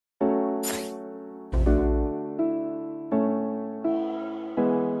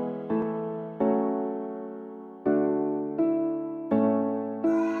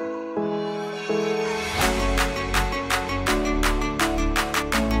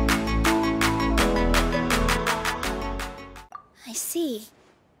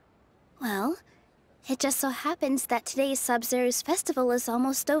Well, it just so happens that today's Sub-Zero's festival is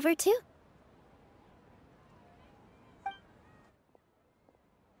almost over, too.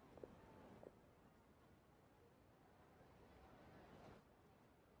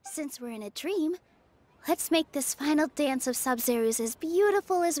 Since we're in a dream, let's make this final dance of Sub-Zero's as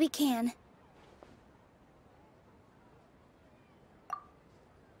beautiful as we can.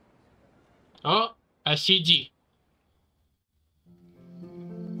 Oh, a CG.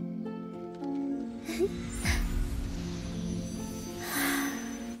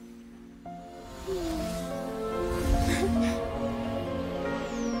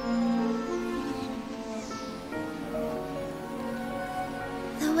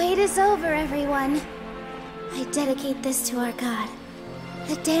 The wait is over, everyone. I dedicate this to our god,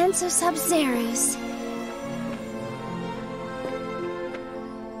 the dance of Sub-Zero's.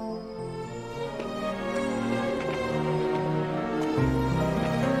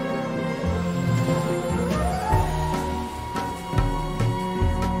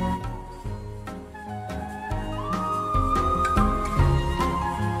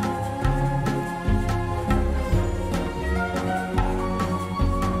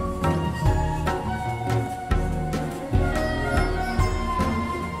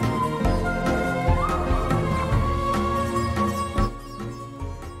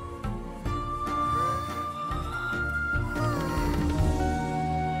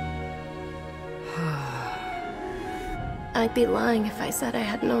 I'd be lying if I said I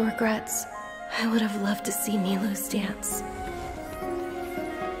had no regrets. I would have loved to see Nilou's dance.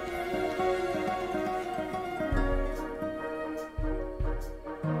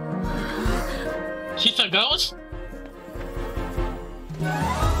 She's a ghost?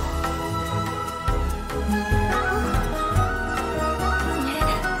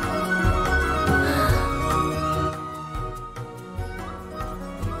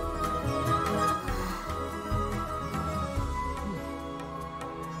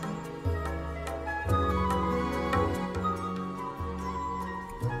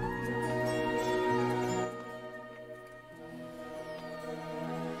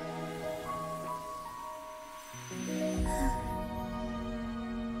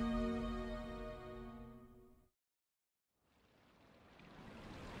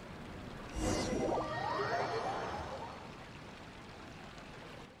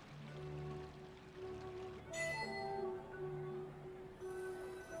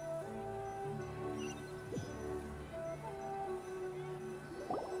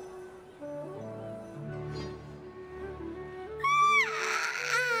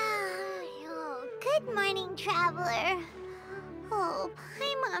 Good morning, traveler. Oh,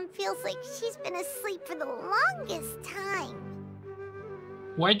 Paimon feels like she's been asleep for the longest time.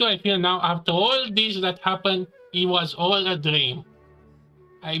 Why do I feel now after all this that happened, it was all a dream?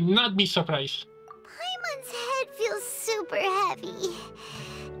 I'd not be surprised. Paimon's head feels super heavy.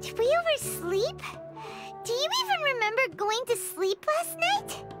 Did we oversleep? Do you even remember going to sleep last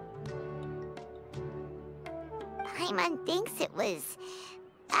night? Paimon thinks it was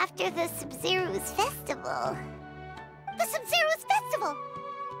after the Sub-Zero's festival. The Sub-Zero's festival!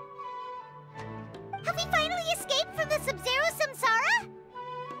 Have we finally escaped from the Sub-Zero samsara?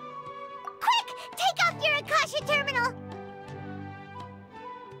 Quick! Take off your Akasha terminal!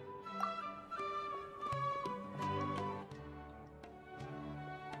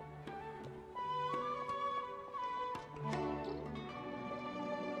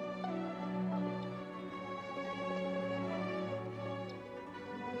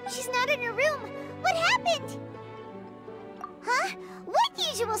 She's not in her room. What happened? Huh? What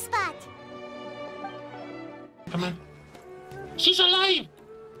usual spot? Come on. She's alive!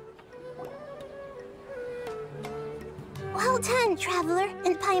 Well done, Traveler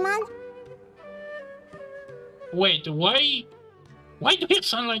and Paimon. Wait, why? Why do we have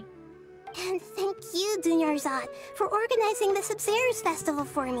sunlight? And thank you, Dunyarzad, for organizing the Sub-Zero's festival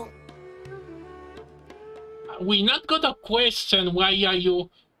for me. We not gonna question why are you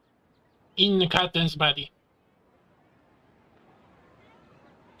in Katen's body.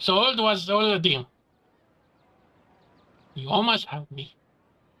 So it was all a dream. You almost have me.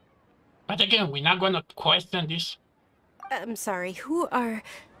 But again, we're not gonna question this. I'm sorry, who are...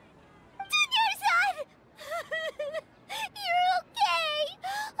 Dunyarzad! You're okay!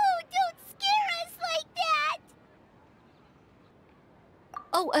 Oh, don't scare us like that!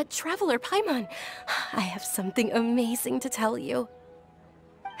 Oh, Traveler Paimon. I have something amazing to tell you.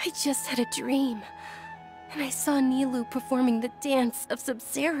 I just had a dream, and I saw Nilou performing the dance of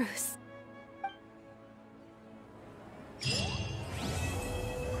Sub-Zero's.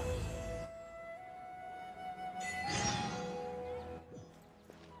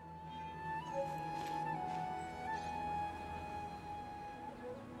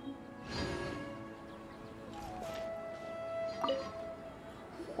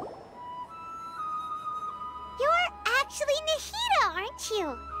 actually Nahida, aren't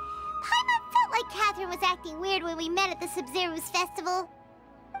you? Paimon felt like Catherine was acting weird when we met at the Sub-Zero's festival.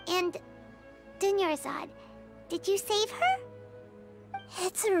 And Dunyarzad, did you save her?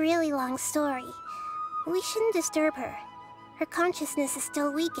 It's a really long story. We shouldn't disturb her. Her consciousness is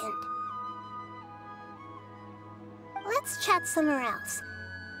still weakened. Let's chat somewhere else.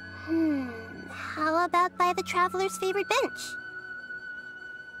 How about by the Traveler's favorite bench?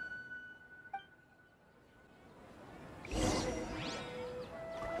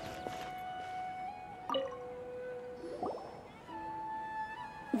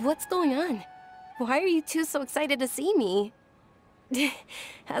 What's going on? Why are you two so excited to see me?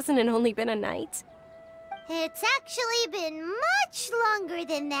 Hasn't it only been a night? It's actually been much longer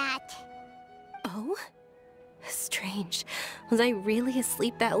than that. Oh? Strange. Was I really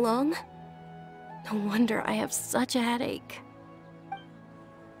asleep that long? No wonder I have such a headache.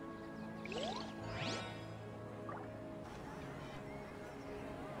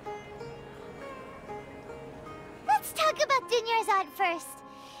 Let's talk about Dunyarzad first.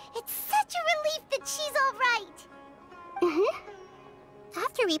 It's such a relief that she's all right.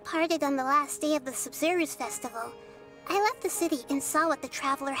 After we parted on the last day of the Sub-Zero's festival, I left the city and saw what the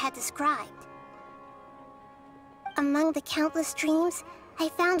Traveler had described. Among the countless dreams, I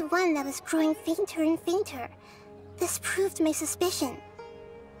found one that was growing fainter and fainter. This proved my suspicion.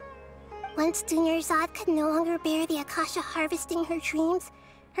 Once Dunyarzad could no longer bear the Akasha harvesting her dreams,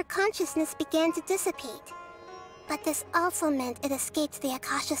 her consciousness began to dissipate. But this also meant it escaped the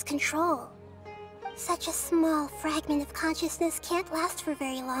Akasha's control. Such a small fragment of consciousness can't last for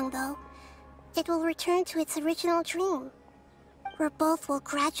very long, though. It will return to its original dream, where both will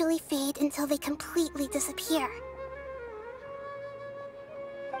gradually fade until they completely disappear.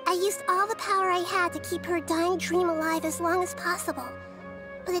 I used all the power I had to keep her dying dream alive as long as possible,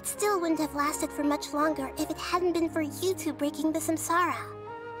 but it still wouldn't have lasted for much longer if it hadn't been for you two breaking the samsara.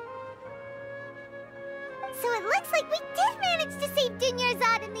 So it looks like we did manage to save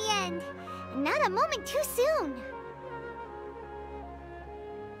Dunyarzad in the end. And not a moment too soon.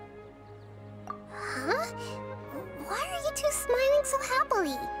 Huh? Why are you two smiling so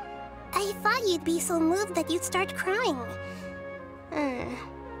happily? I thought you'd be so moved that you'd start crying.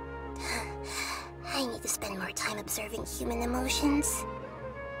 I need to spend more time observing human emotions.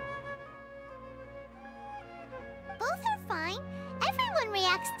 Both are fine. Everyone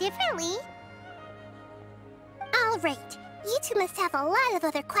reacts differently. All right. You two must have a lot of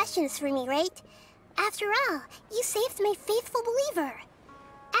other questions for me, right? After all, you saved my faithful believer.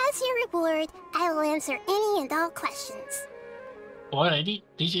 As your reward, I will answer any and all questions. Already?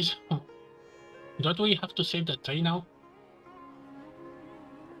 This is... Don't we have to save the tree now?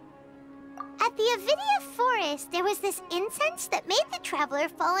 At the Avidia Forest, there was this incense that made the Traveler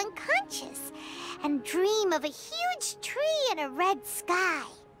fall unconscious and dream of a huge tree and a red sky.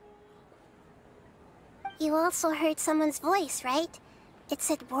 You also heard someone's voice, right? It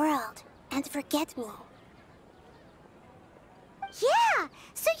said world and forget me. Yeah,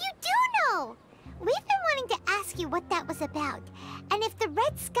 so you do know! We've been wanting to ask you what that was about, and if the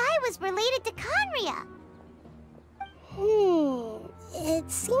red sky was related to Conria.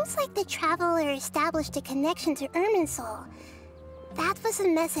 It seems like the Traveler established a connection to Irminsul. That was a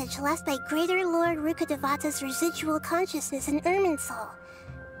message left by Greater Lord Rukkhadevata's residual consciousness in Irminsul.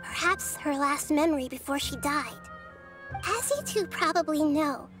 Perhaps her last memory before she died. As you two probably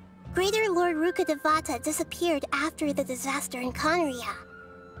know, Greater Lord Rukkhadevata disappeared after the disaster in Conria.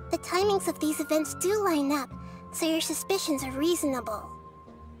 The timings of these events do line up, so your suspicions are reasonable.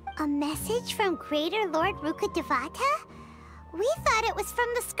 A message from Greater Lord Rukkhadevata? We thought it was from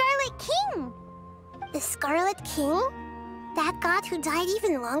the Scarlet King. The Scarlet King? That god who died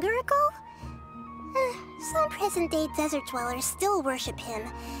even longer ago? Some present-day desert dwellers still worship him.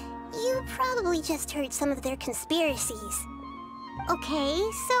 You probably just heard some of their conspiracies. Okay,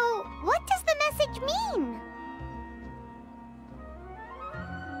 so what does the message mean?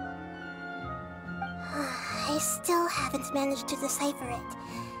 I still haven't managed to decipher it.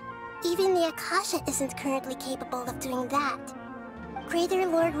 Even the Akasha isn't currently capable of doing that. Greater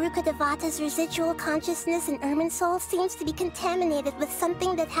Lord Rukkhadevata's residual consciousness in Irminsul seems to be contaminated with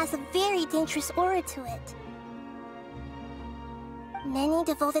something that has a very dangerous aura to it. Many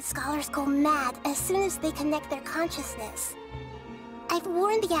devoted scholars go mad as soon as they connect their consciousness. I've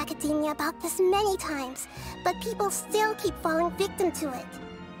warned the Academia about this many times, but people still keep falling victim to it.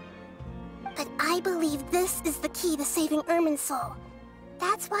 But I believe this is the key to saving Irminsul.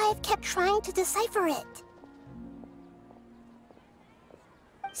 That's why I've kept trying to decipher it.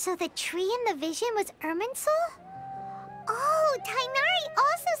 So the tree in the vision was Irminsul? Oh, Tighnari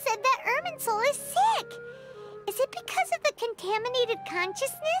also said that Irminsul is sick. Is it because of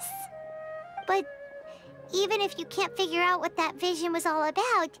consciousness? But even if you can't figure out what that vision was all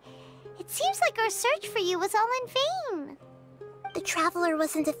about, it seems like our search for you was all in vain. The Traveler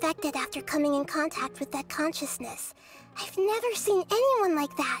wasn't affected after coming in contact with that consciousness. I've never seen anyone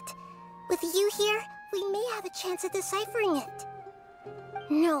like that. With you here, we may have a chance at deciphering it.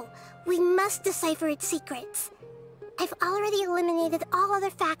 No, we must decipher its secrets. I've already eliminated all other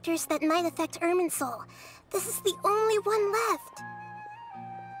factors that might affect Irminsul. This is the only one left.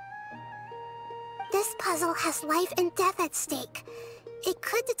 This puzzle has life and death at stake. It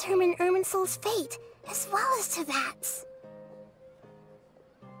could determine Irminsul's fate, as well as Tevat's.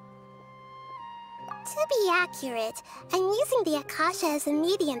 To be accurate, I'm using the Akasha as a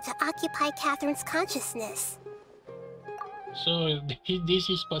medium to occupy Catherine's consciousness. So this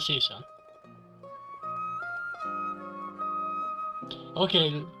is possession.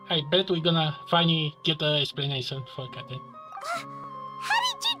 Okay, I bet we're gonna finally get an explanation for Catherine. How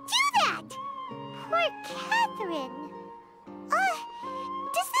did you do that? Poor Catherine.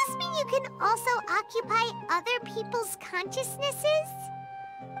 Does this mean you can also occupy other people's consciousnesses?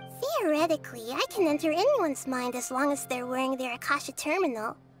 Theoretically, I can enter anyone's mind as long as they're wearing their Akasha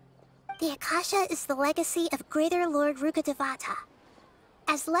terminal. The Akasha is the legacy of Greater Lord Rukkhadevata.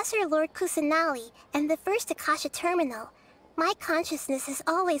 As Lesser Lord Kusanali and the first Akasha terminal, my consciousness has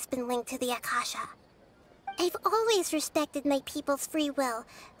always been linked to the Akasha. I've always respected my people's free will,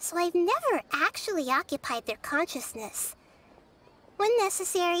 so I've never actually occupied their consciousness. When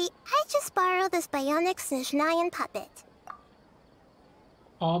necessary, I just borrow this bionic Snezhnayan puppet.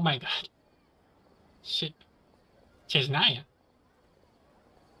 Oh my god. Shit. Snezhnayan.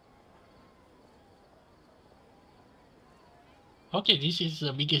 Okay, this is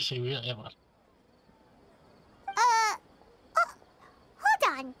the biggest reveal ever.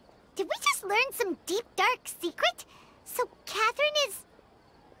 Hold on. Did we just learn some deep, dark secret? So Catherine is...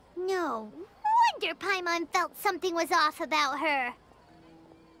 No wonder Paimon felt something was off about her.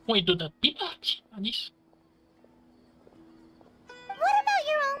 Wait, do the people on this? What about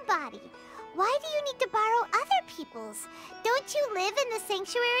your own body? Why do you need to borrow other people's? Don't you live in the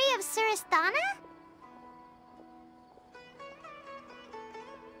sanctuary of Surasthana?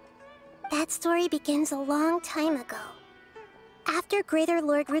 That story begins a long time ago. After Greater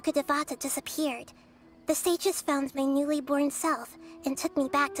Lord Rukkhadevata disappeared, the sages found my newly born self and took me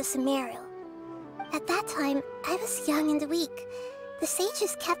back to Sumeru. At that time, I was young and weak. The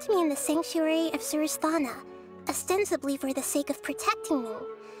sages kept me in the sanctuary of Surasthana, ostensibly for the sake of protecting me.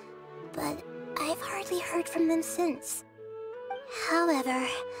 But I've hardly heard from them since. However,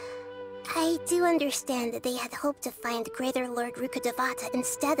 I do understand that they had hoped to find Greater Lord Rukkhadevata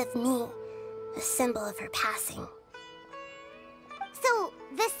instead of me, a symbol of her passing. So,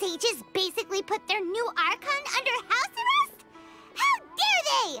 the sages basically put their new Archon under house arrest? How dare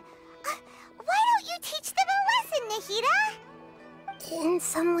they! Why don't you teach them a lesson, Nahida? In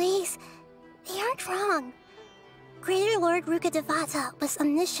some ways, they aren't wrong. Greater Lord Rukkhadevata was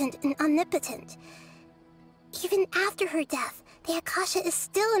omniscient and omnipotent. Even after her death, the Akasha is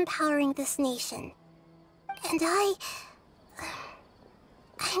still empowering this nation. And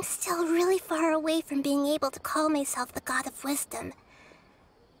I'm still really far away from being able to call myself the God of Wisdom.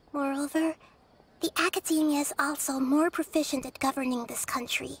 Moreover, the Academia is also more proficient at governing this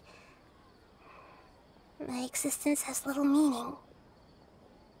country. My existence has little meaning.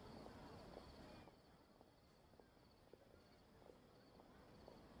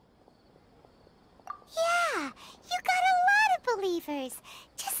 Yeah, you got a lot of believers.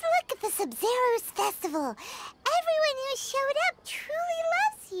 Just look at the Sub-Zero's festival. Everyone who showed up truly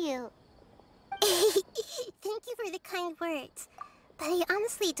loves you. Thank you for the kind words. But I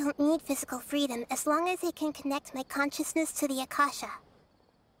honestly don't need physical freedom as long as I can connect my consciousness to the Akasha.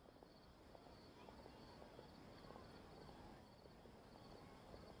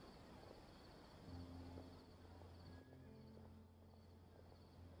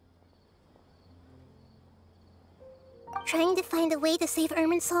 Trying to find a way to save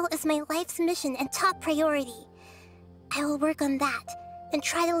Irminsul is my life's mission and top priority. I will work on that, and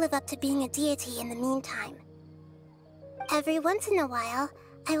try to live up to being a deity in the meantime. Every once in a while,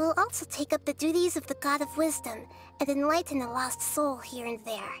 I will also take up the duties of the God of Wisdom and enlighten a lost soul here and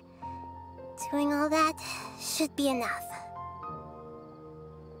there. Doing all that should be enough.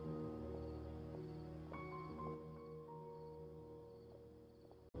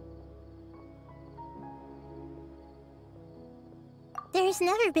 There's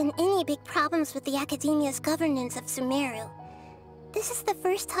never been any big problems with the Academia's governance of Sumeru. This is the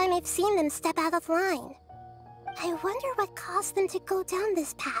first time I've seen them step out of line. I wonder what caused them to go down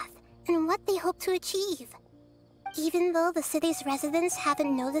this path, and what they hope to achieve. Even though the city's residents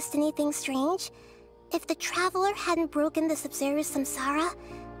haven't noticed anything strange, if the Traveler hadn't broken the Sub-Zero's samsara,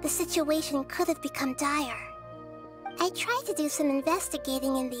 the situation could have become dire. I tried to do some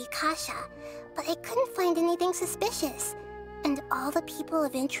investigating in the Akasha, but I couldn't find anything suspicious. And all the people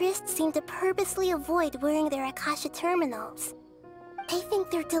of interest seem to purposely avoid wearing their Akasha terminals. I think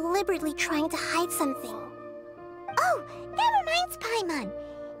they're deliberately trying to hide something. Oh, that reminds Paimon.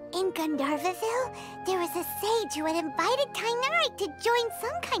 In Gandharvaville, there was a sage who had invited Tainari to join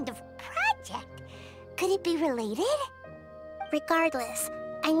some kind of project. Could it be related? Regardless,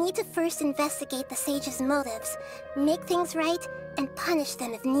 I need to first investigate the sage's motives, make things right, and punish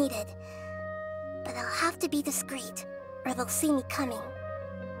them if needed. But I'll have to be discreet, or they'll see me coming.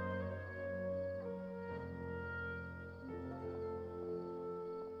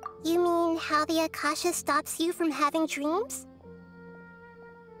 You mean how the Akasha stops you from having dreams?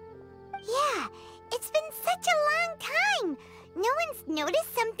 Yeah, it's been such a long time. No one's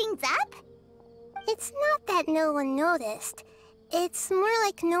noticed something's up? It's not that no one noticed. It's more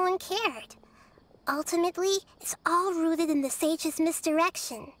like no one cared. Ultimately, it's all rooted in the sage's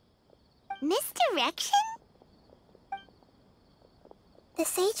misdirection. Misdirection? The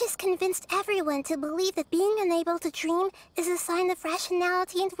sage has convinced everyone to believe that being unable to dream is a sign of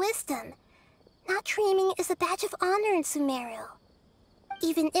rationality and wisdom. Not dreaming is a badge of honor in Sumeru.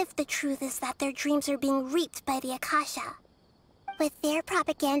 Even if the truth is that their dreams are being reaped by the Akasha. With their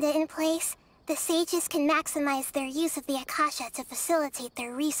propaganda in place, the sages can maximize their use of the Akasha to facilitate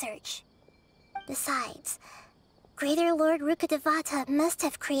their research. Besides, Greater Lord Rukkhadevata must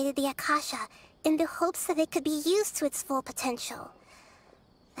have created the Akasha in the hopes that it could be used to its full potential.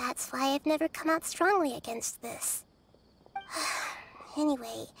 That's why I've never come out strongly against this.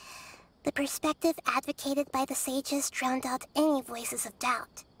 Anyway, the perspective advocated by the sages drowned out any voices of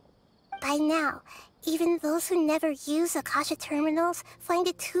doubt. By now, even those who never use Akasha terminals find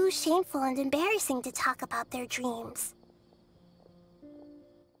it too shameful and embarrassing to talk about their dreams.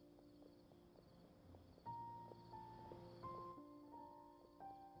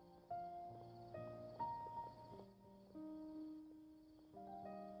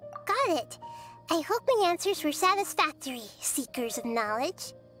 Got it. I hope my answers were satisfactory, seekers of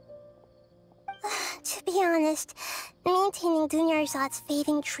knowledge. To be honest, maintaining Dunyarzad's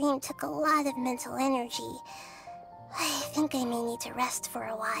fading dream took a lot of mental energy. I think I may need to rest for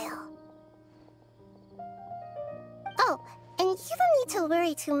a while. Oh, and you don't need to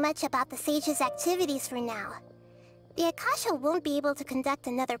worry too much about the sage's activities for now. The Akasha won't be able to conduct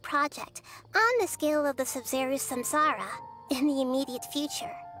another project on the scale of the Sub-Zero's samsara in the immediate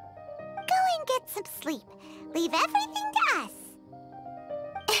future. Go and get some sleep. Leave everything to us.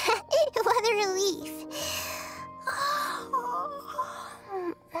 What a relief.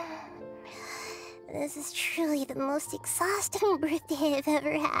 This is truly the most exhausting birthday I've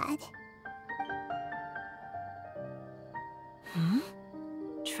ever had.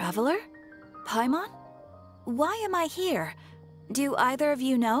 Traveler? Paimon? Why am I here? Do either of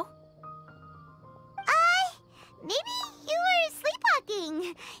you know? Maybe you were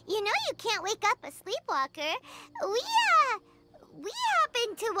sleepwalking. You know you can't wake up a sleepwalker. We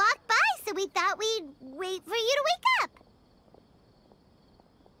happened to walk by, so we thought we'd wait for you to wake up.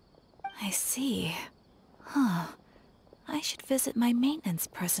 I see. Huh. I should visit my maintenance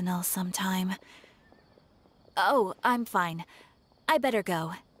personnel sometime. Oh, I'm fine. I better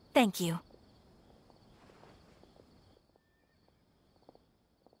go. Thank you.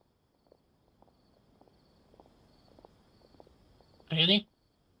 Really?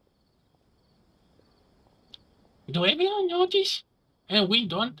 Do everyone notice? And we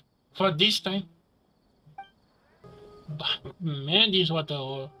don't? For this time? But man, this was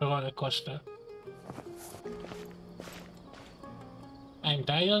a roller coaster. I'm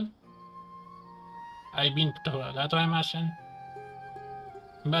tired. I've been through a lot of emotion.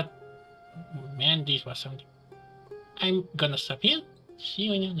 But man, this was something. I'm gonna stop here. See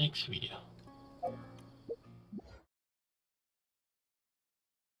you in the next video.